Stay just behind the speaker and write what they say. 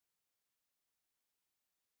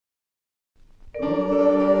A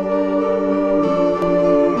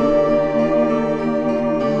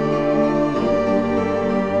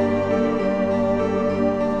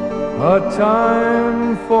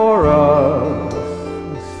time for us,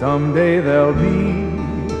 someday there'll be,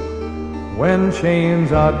 when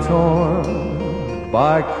chains are torn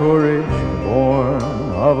by courage born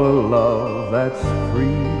of a love that's free.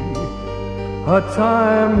 A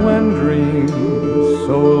time when dreams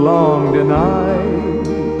so long denied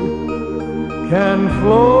can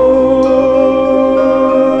flourish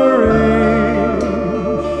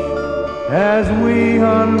as we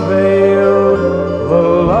unveil the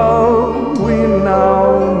love we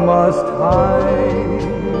now must hide.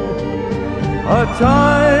 A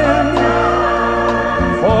time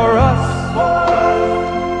for us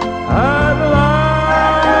at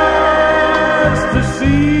last to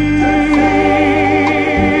see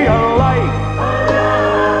a life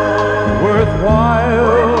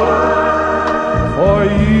worthwhile for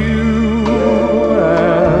you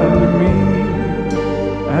and me,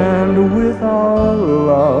 and with our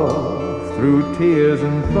love through tears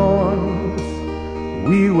and thorns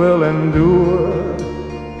we will endure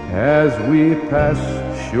as we pass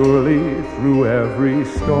surely through every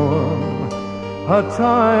storm. A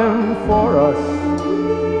time for us,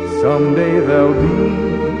 someday there'll be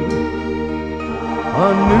a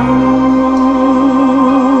new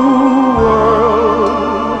world,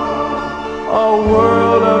 a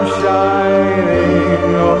world of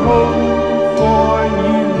shining hope for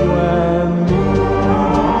you and me.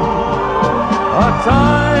 A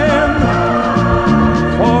time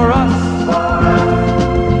for us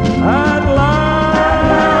at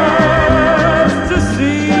last to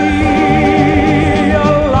see a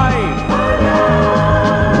life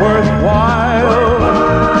worthwhile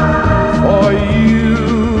for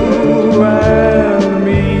you and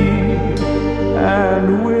me, and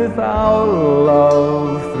without love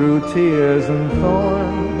through tears and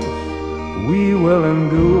thorns we will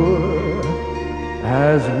endure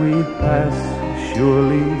as we pass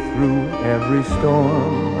surely through every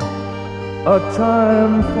storm. A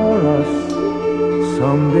time for us,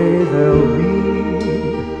 someday there'll be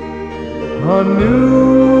a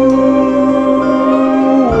new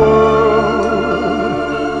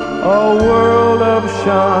world, a world of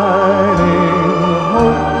shining